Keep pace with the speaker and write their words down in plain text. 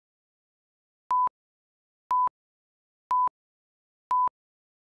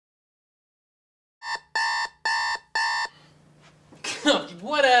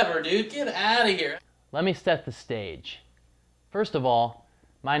whatever, dude. Get out of here. Let me set the stage. First of all,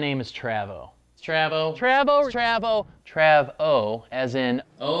 my name is Travo. Travo. Travo, as in...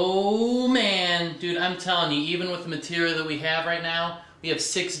 Oh, man. Dude, I'm telling you, even with the material that we have right now, we have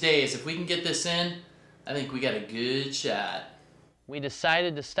 6 days. If we can get this in, I think we got a good shot. We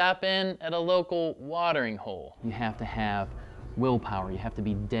decided to stop in at a local watering hole. You have to have willpower, you have to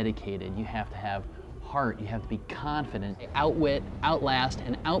be dedicated, you have to have heart, you have to be confident, outwit, outlast,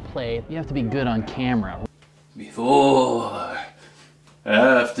 and outplay. You have to be good on camera. Before,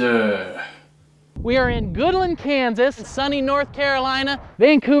 after. We are in Goodland, Kansas, sunny North Carolina,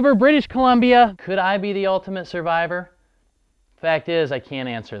 Vancouver, British Columbia. Could I be the ultimate survivor? Fact is, I can't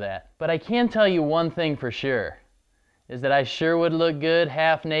answer that. But I can tell you one thing for sure, is that I sure would look good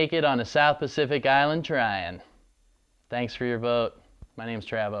half naked on a South Pacific island trying. Thanks for your vote. My name's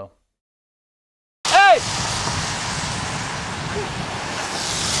Travo. Hey!